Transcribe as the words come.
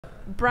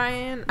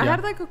Brian, I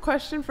had like a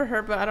question for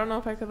her, but I don't know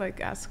if I could like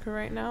ask her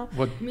right now.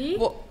 What? Me?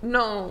 Well,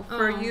 no,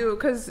 for you,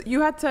 because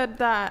you had said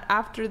that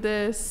after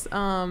this,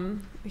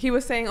 he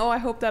was saying, "Oh, I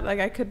hope that like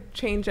I could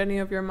change any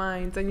of your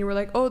minds," and you were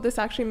like, "Oh, this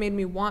actually made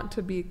me want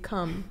to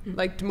become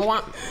like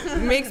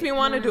makes me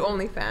want to do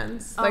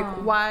OnlyFans." Like,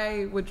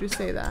 why would you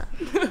say that?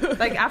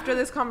 Like after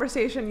this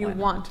conversation, you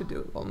want to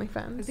do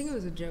OnlyFans? I think it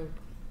was a joke.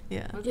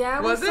 Yeah. Yeah,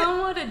 it Was was it?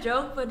 somewhat a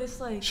joke, but it's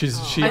like She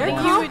I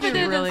think you would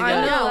do really good.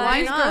 I know, Why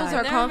wise not? girls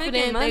are They're confident.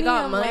 making They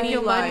got money, money.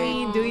 your Like,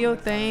 money, do your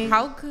thing.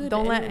 how could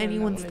Don't let anyone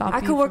anyone stop you.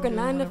 I could work a from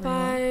 9 to doing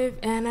whatever 5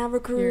 and have a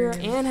career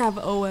and have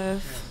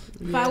OF.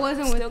 If I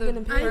wasn't Still with getting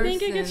the paid. I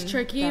think it person gets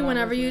tricky that I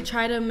whenever was you with.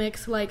 try to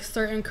mix like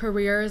certain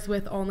careers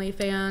with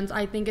OnlyFans.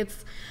 I think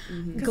it's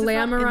it's not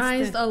glamorized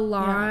instant. a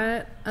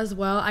lot as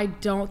well. I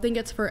don't think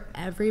it's for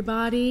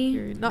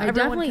everybody. Not I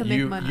everyone definitely can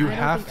make money. You I don't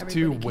have think to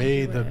everybody can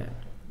weigh do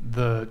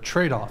the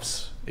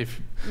trade-offs.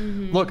 If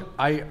look,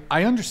 I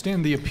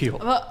understand the appeal.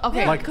 Well,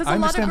 okay, Like, because I a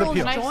lot of understand the girls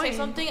appeal. Can I say join.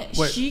 something?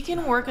 Wait. She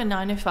can work a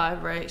 9 to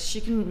 5, right?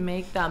 She can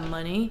make that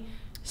money,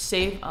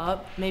 save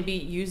up, maybe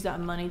use that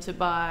money to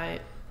buy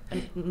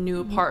a new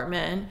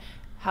apartment,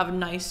 have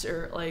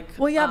nicer like.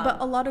 Well, yeah, but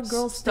a lot of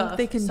girls think stuff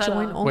they can set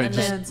join up. Wait, OnlyFans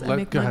just and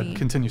make go money. ahead.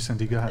 Continue,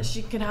 Cindy. Go ahead.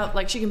 She can have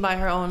like she can buy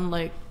her own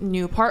like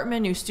new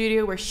apartment, new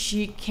studio where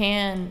she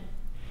can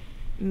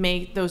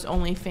make those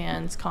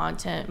OnlyFans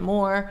content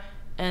more,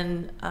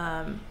 and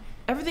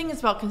everything is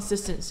about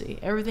consistency.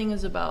 Everything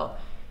is about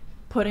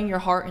putting your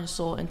heart and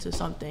soul into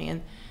something,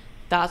 and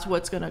that's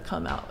what's gonna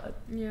come out.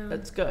 Yeah.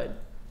 That's good.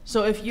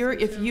 So if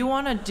you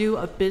want to do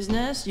a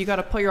business, you got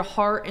to put your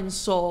heart and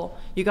soul.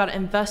 You got to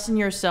invest in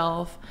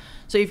yourself.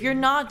 So if you're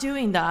not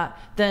doing that,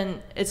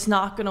 then it's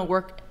not gonna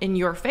work in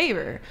your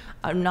favor.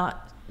 I'm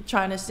not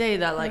trying to say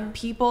that like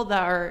people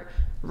that are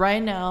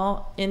right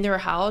now in their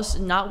house,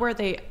 not where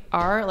they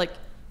are, like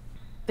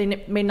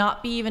they may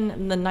not be even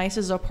in the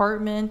nicest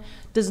apartment,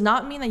 does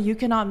not mean that you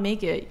cannot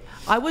make it.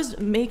 I was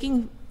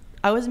making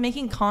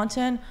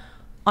content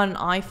on an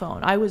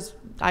iPhone.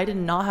 I did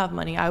not have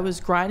money. I was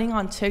grinding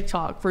on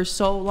TikTok for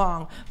so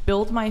long,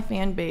 built my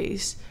fan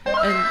base,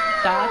 and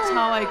that's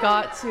how I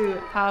got to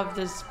have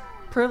this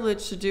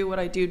privilege to do what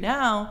I do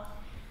now,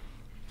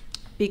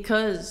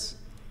 because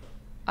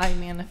I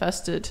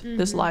manifested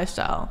this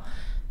lifestyle.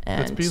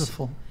 And That's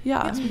beautiful.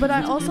 Yeah. But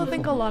I also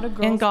think a lot of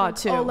girls And God,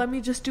 think, too. oh, let me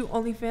just do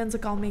OnlyFans,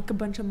 like I'll make a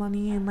bunch of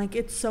money and like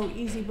it's so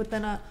easy. But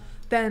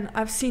then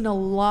I've seen a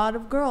lot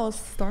of girls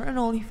start an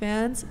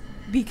OnlyFans,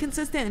 be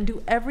consistent and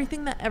do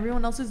everything that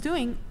everyone else is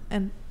doing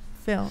and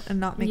fail and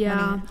not make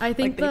money. I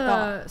think like they the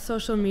thought.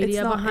 social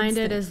media not behind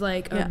it instant. is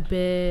like Yeah. a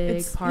big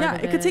It's, part yeah,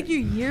 of it could take you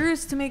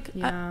years to make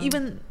Yeah.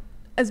 even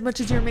as much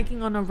as you're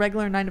making on a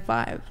regular 9 to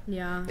 5.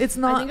 Yeah. It's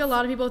not. I think a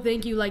lot of people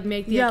think you like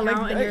make the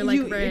account and you're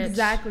you, like rich.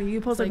 exactly.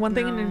 You post It's like like, one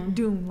thing and no. then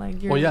doom.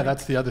 Like you're. Well, yeah, like,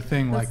 that's the other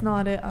thing. that's Like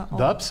not it at all.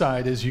 the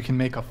upside is you can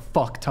make a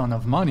fuck ton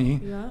of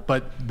money, Yeah.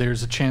 but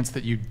there's a chance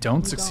that you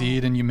don't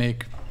succeed and you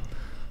make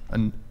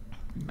an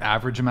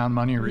average amount of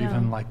money or Yeah.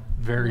 even like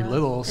very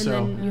little. And so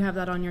then you have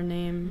that on your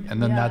name.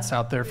 and then Yeah. that's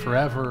out there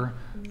forever.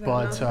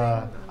 But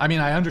I mean,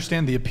 I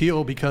understand the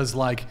appeal because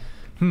like,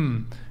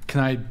 can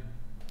I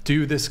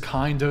do this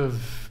kind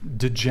of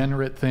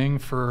degenerate thing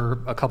for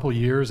a couple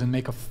years and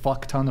make a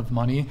fuck ton of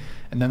money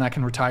and then I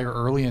can retire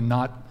early and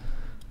not,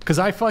 because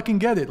I fucking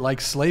get it.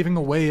 Like slaving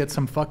away at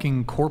some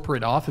fucking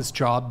corporate office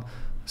job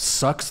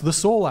sucks the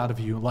soul out of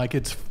you. Like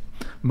it's,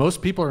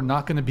 most people are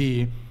not going to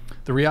be,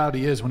 the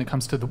reality is when it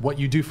comes to what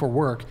you do for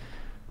work,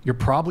 you're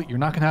not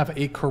going to have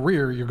a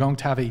career. You're going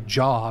to have a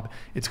job.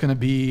 It's going to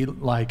be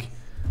like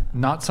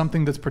not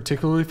something that's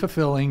particularly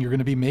fulfilling. You're going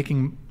to be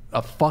making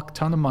a fuck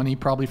ton of money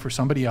probably for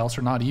somebody else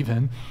or not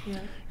even. Yeah.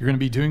 You're going to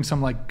be doing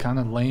some like kind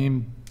of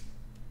lame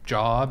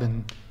job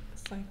and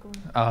Cycle.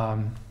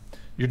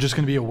 you're just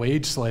going to be a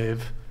wage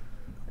slave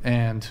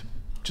and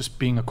just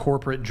being a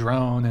corporate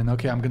drone and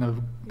okay, I'm going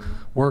to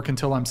work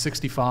until I'm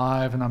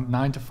 65 and I'm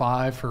 9 to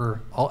 5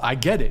 for all. I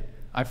get it.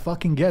 I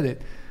fucking get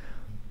it.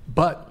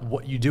 But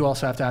what you do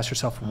also have to ask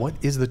yourself, what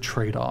is the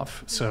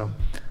trade-off? So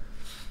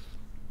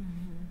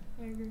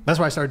that's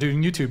why I started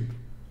doing YouTube.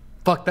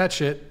 Fuck that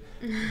shit.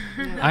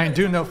 I ain't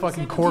doing no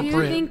fucking corporate. Do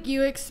you think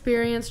you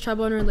experience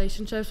trouble in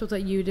relationships with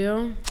what you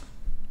do?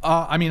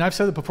 I mean, I've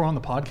said it before on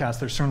the podcast.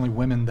 There's certainly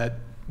women that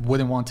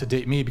wouldn't want to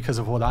date me because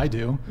of what I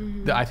do.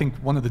 I think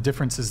one of the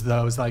differences,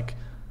 though, is like,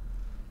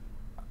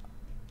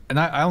 and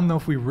I don't know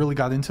if we really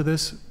got into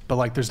this, but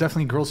like, there's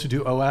definitely girls who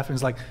do OF, and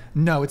it's like,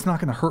 no, it's not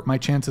going to hurt my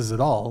chances at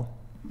all.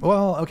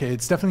 Well, okay,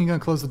 it's definitely going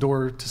to close the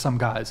door to some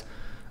guys.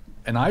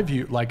 And I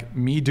view like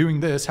me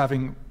doing this,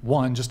 having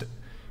one, just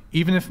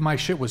even if my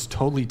shit was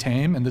totally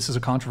tame, and this is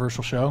a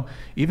controversial show,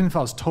 even if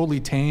I was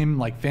totally tame,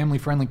 like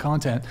family-friendly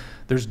content,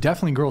 there's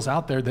definitely girls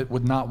out there that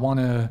would not want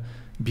to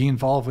be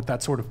involved with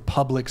that sort of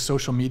public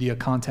social media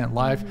content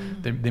life.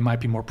 They might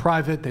be more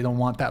private. They don't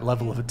want that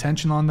level of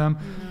attention on them.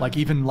 Like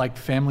even like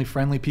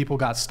family-friendly people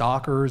got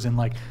stalkers and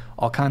like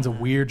all kinds of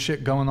weird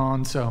shit going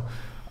on. So,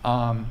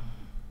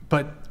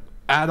 but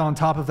add on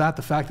top of that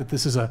the fact that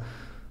this is a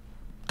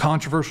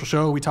controversial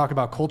show. We talk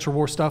about culture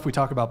war stuff. We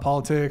talk about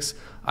politics.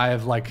 I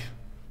have like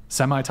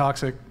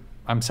semi-toxic.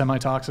 I'm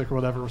semi-toxic or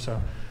whatever. So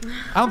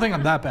I don't think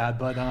I'm that bad,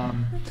 but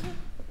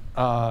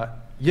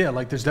yeah,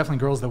 like there's definitely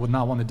girls that would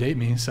not want to date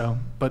me. So,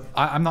 but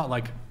I'm not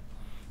like,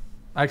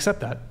 I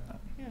accept that.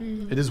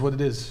 It is what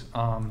it is.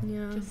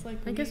 Yeah. Just like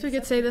I we guess we could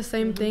accept say it. the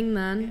same thing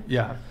then.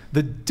 Yeah.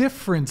 The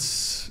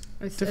difference,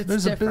 It's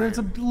there's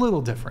a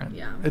little different.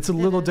 Yeah. It's a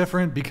little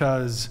different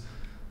because,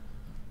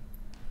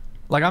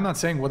 like, I'm not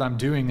saying what I'm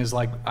doing is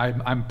like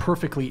I'm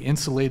perfectly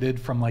insulated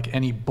from like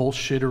any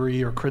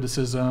bullshittery or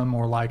criticism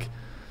or like,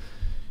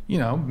 you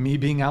know, me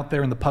being out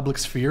there in the public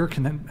sphere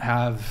can then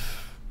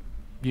have,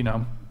 you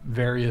know,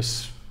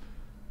 various.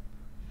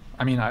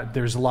 I mean,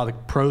 there's a lot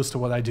of pros to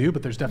what I do,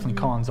 but there's definitely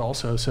cons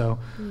also. So,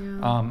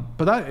 Yeah.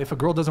 but if a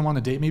girl doesn't want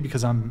to date me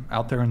because I'm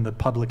out there in the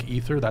public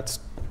ether, that's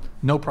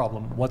no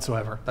problem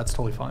whatsoever. That's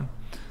totally fine.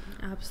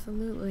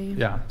 Absolutely.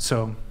 Yeah.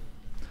 So,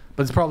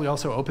 but it's probably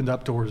also opened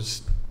up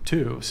doors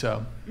too.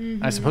 So,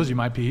 I suppose you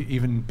might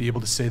even be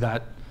able to say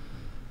that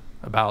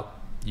about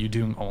you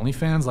doing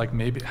OnlyFans. Like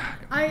maybe.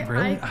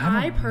 Really?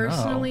 I don't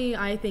personally,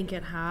 know. I think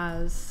it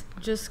has,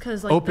 just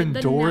because like Open the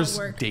doors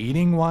network.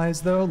 dating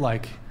wise though,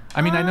 like.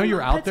 I mean, I know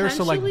you're out there,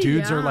 so like Potentially,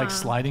 dudes are like yeah.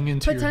 sliding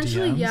into your DMs.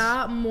 Potentially,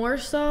 yeah. More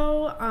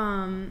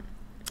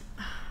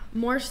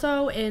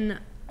so in,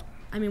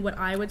 I mean, what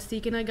I would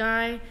seek in a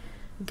guy,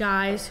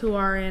 guys who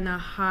are in a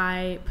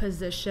high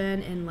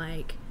position and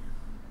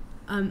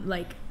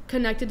like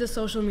connected to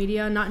social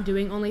media, not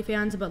doing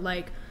OnlyFans, but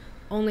like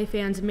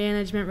OnlyFans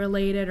management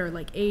related or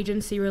like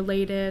agency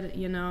related,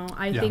 you know.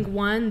 I think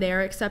one,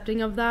 they're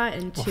accepting of that,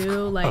 and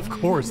two, like of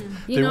course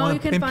you they know, want you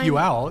to can pimp you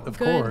find out, of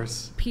good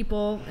course.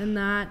 people in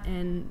that,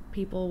 and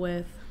people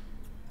with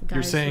guys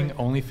You're saying with,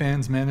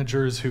 OnlyFans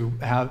managers who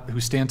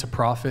stand to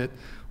profit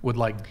would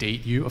like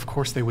date you? Of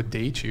course they would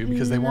date you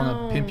because they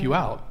want to pimp you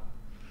out.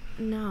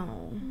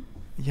 no.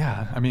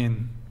 Yeah, I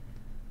mean,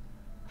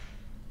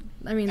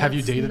 have you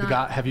that's dated not- a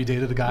guy? Have you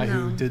dated a guy No.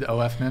 who did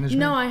OF management?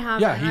 No, I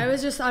haven't. Yeah, I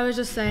was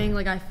just saying,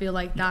 like, I feel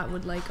like that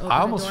would like open I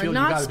almost the door. feel you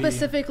Not gotta be-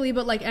 specifically,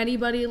 but like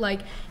anybody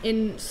like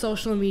in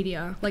social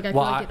media. Like I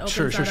feel like it opens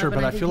sure, that up, but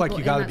and I think feel like people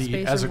you in got to that be,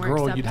 space as a are more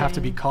girl, you'd have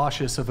to be accepting.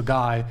 cautious of a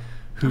guy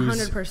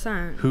who's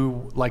 100%.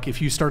 who, like,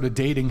 if you started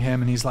dating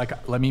him and he's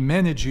like, let me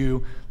manage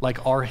you,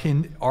 like, are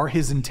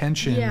his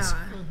intentions? Yeah, that's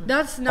not. Are his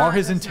that's not what I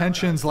was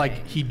intentions like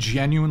saying. he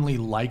genuinely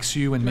likes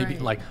you and maybe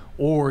Right. like,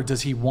 or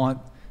does he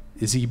wants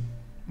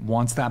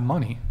that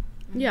money?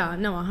 Yeah,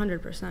 no,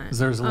 100%. 'Cause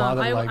there's a lot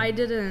of, like-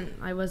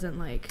 I wasn't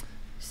like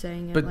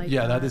saying it. But like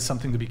yeah, that that is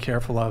something to be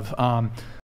careful of.